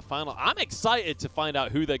in that final. I'm excited to find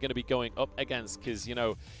out who they're going to be going up against because, you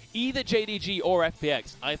know, either JDG or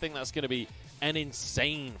FPX, I think that's going to be an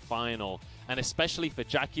insane final. And especially for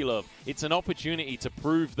JackeyLove, it's an opportunity to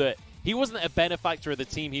prove that he wasn't a benefactor of the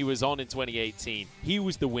team he was on in 2018. He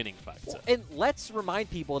was the winning factor. And let's remind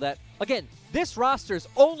people that, again, this roster's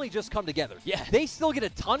only just come together. Yeah. They still get a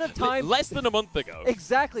ton of time. Less than a month ago.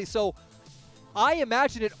 Exactly. So I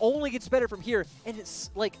imagine it only gets better from here. And it's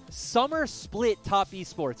like summer split top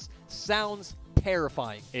esports sounds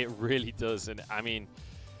terrifying. It really does. And I mean,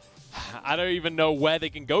 I don't even know where they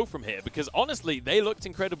can go from here because honestly, they looked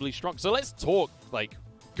incredibly strong. So let's talk like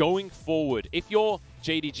going forward. If you're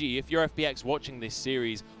JDG, if you're FPX watching this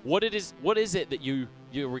series, what is it that you're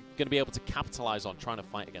going to be able to capitalize on trying to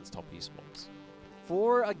fight against top esports?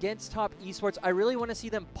 For against top esports, I really want to see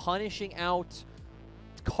them punishing out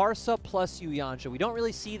Karsa plus Syuyanjia. We don't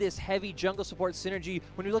really see this heavy jungle support synergy.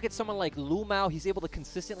 When you look at someone like Lumao, he's able to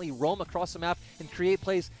consistently roam across the map and create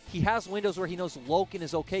plays. He has windows where he knows Loken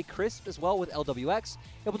is okay. Crisp as well with LWX,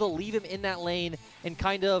 able to leave him in that lane and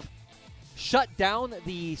kind of shut down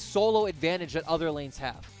the solo advantage that other lanes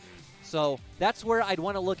have. So that's where I'd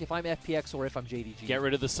want to look if I'm FPX or if I'm JDG. Get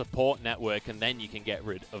rid of the support network, and then you can get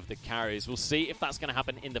rid of the carries. We'll see if that's going to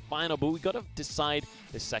happen in the final, but we've got to decide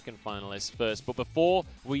the second finalist first. But before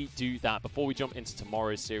we do that, before we jump into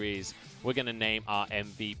tomorrow's series, we're going to name our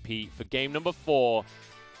MVP for game number 4.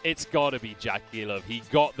 It's got to be JackeyLove. He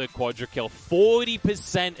got the quadra kill.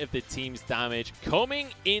 40% of the team's damage coming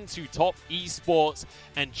into top esports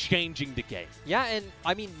and changing the game. Yeah, and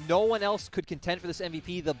I mean, no one else could contend for this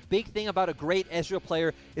MVP. The big thing about a great Ezreal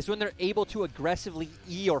player is when they're able to aggressively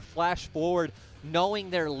E or flash forward, knowing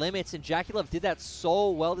their limits, and JackeyLove did that so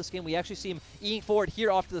well this game. We actually see him E-ing forward here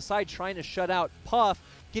off to the side, trying to shut out Puff,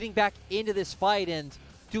 getting back into this fight, and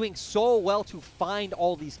doing so well to find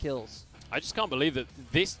all these kills. I just can't believe that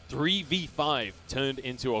this 3v5 turned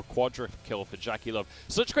into a quadra kill for JackeyLove.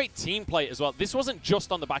 Such great team play as well. This wasn't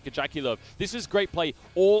just on the back of JackeyLove. This was great play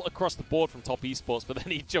all across the board from top esports, but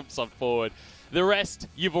then he jumps on forward. The rest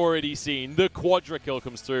you've already seen. The quadra kill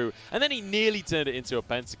comes through, and then he nearly turned it into a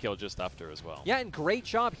pentakill just after as well. Yeah, and great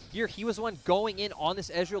job here. He was the one going in on this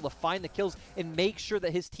Ezreal to find the kills and make sure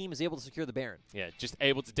that his team is able to secure the Baron. Yeah, just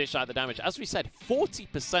able to dish out the damage. As we said,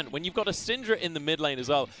 40% when you've got a Syndra in the mid lane as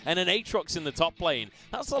well and an Aatrox in the top lane.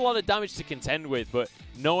 That's a lot of damage to contend with, but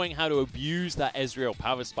knowing how to abuse that Ezreal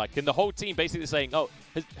power spike, and the whole team basically saying, oh,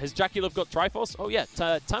 has JackeyLove got Triforce? Oh yeah,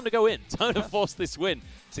 time to go in. Time to force this win.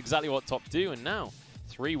 It's exactly what top do, and now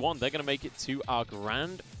 3-1. They're going to make it to our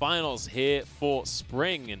grand finals here for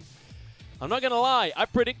spring. And I'm not going to lie, I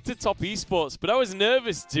predicted top esports, but I was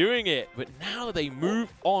nervous doing it. But now they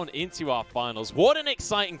move on into our finals. What an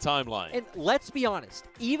exciting timeline. And let's be honest,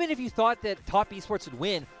 even if you thought that top esports would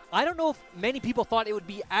win, I don't know if many people thought it would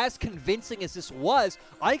be as convincing as this was.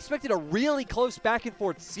 I expected a really close back and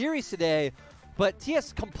forth series today, but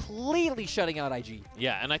TES completely shutting out IG.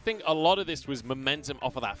 Yeah, and I think a lot of this was momentum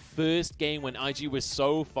off of that first game when IG was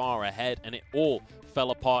so far ahead, and it all fell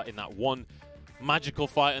apart in that one magical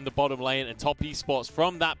fight in the bottom lane, and top esports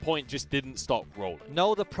from that point just didn't stop rolling.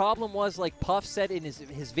 No, the problem was, like Puff said in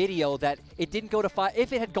his video, that it didn't go to 5.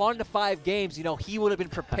 If it had gone to 5 games, you know, he would have been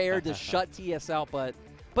prepared to shut TES out, but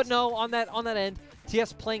no, on that end,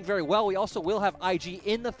 TES playing very well. We also will have IG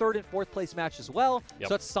in the 3rd and 4th place match as well. Yep.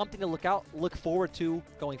 So it's something to look forward to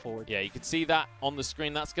going forward. Yeah, you can see that on the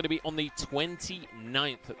screen. That's going to be on the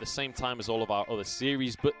 29th at the same time as all of our other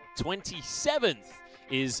series, but 27th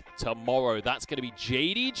is tomorrow. That's going to be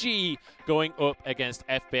JDG going up against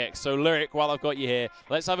FPX. So, Lyric, while I've got you here,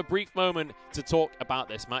 let's have a brief moment to talk about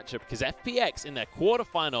this matchup, because FPX in their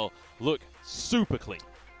quarterfinal look super clean.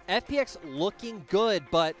 FPX looking good,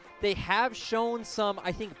 but they have shown some,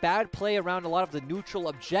 I think, bad play around a lot of the neutral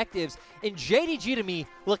objectives. And JDG, to me,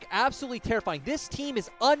 look absolutely terrifying. This team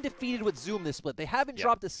is undefeated with Zoom this split. They haven't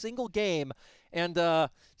dropped a single game. And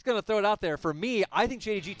just going to throw it out there. For me, I think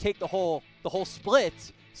JDG take the whole split.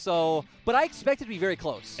 So, but I expect it to be very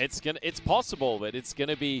close. It's possible, but it's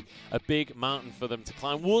gonna be a big mountain for them to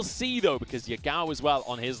climb. We'll see though, because Yagao as well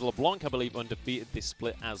on his LeBlanc, I believe, undefeated this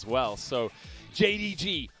split as well. So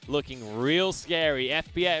JDG looking real scary.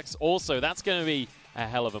 FPX also, that's gonna be a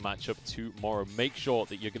hell of a matchup tomorrow. Make sure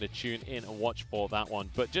that you're going to tune in and watch for that one.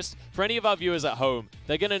 But just for any of our viewers at home,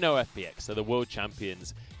 they're going to know FPX. They're the world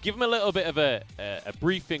champions. Give them a little bit of a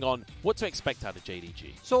briefing on what to expect out of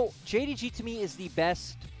JDG. So JDG to me is the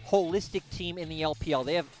best holistic team in the LPL.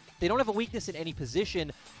 They don't have a weakness in any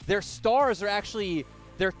position. Their stars are actually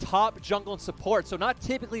their top jungle and support, so not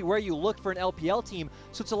typically where you look for an LPL team.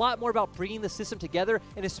 So it's a lot more about bringing the system together,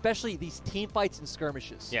 and especially these team fights and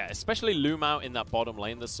skirmishes. Yeah, especially Lumao in that bottom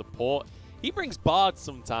lane, the support. He brings Bard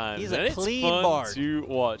sometimes. He's a clean it's fun Bard to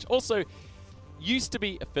watch. Also, used to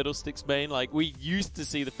be a Fiddlesticks main. Like, we used to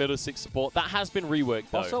see the Fiddlesticks support. That has been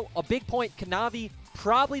reworked, though. Also, a big point, Kanavi,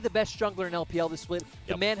 probably the best jungler in LPL this split.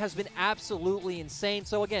 The man has been absolutely insane.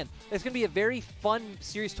 So again, it's going to be a very fun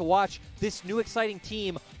series to watch. This new exciting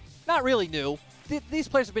team, not really new. These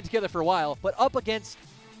players have been together for a while, but up against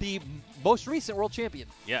the most recent world champion.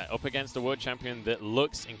 Yeah, up against a world champion that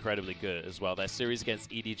looks incredibly good as well. Their series against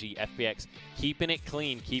EDG, FPX, keeping it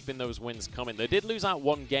clean, keeping those wins coming. They did lose out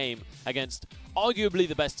one game against arguably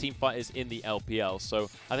the best team fighters in the LPL, so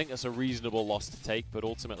I think that's a reasonable loss to take, but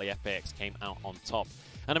ultimately FPX came out on top.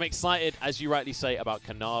 And I'm excited, as you rightly say, about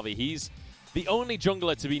Kanavi. He's the only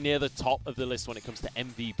jungler to be near the top of the list when it comes to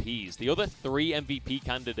MVPs. The other 3 MVP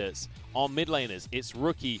candidates are mid laners. It's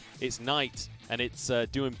Rookie, it's Knight, and it's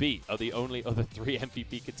Doing B are the only other 3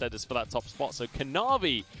 MVP contenders for that top spot. So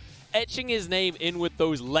Kanavi etching his name in with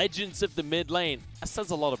those legends of the mid lane. That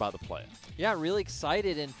says a lot about the player. Yeah, really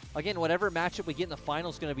excited. And again, whatever matchup we get in the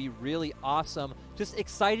finals is going to be really awesome. Just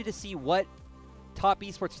excited to see what top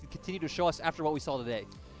esports can continue to show us after what we saw today.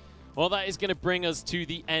 Well, that is going to bring us to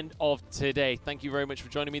the end of today. Thank you very much for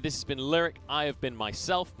joining me. This has been Lyric. I have been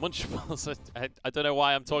myself, Munchables. I don't know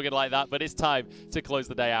why I'm talking like that, but it's time to close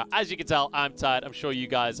the day out. As you can tell, I'm tired. I'm sure you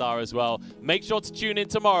guys are as well. Make sure to tune in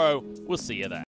tomorrow. We'll see you then.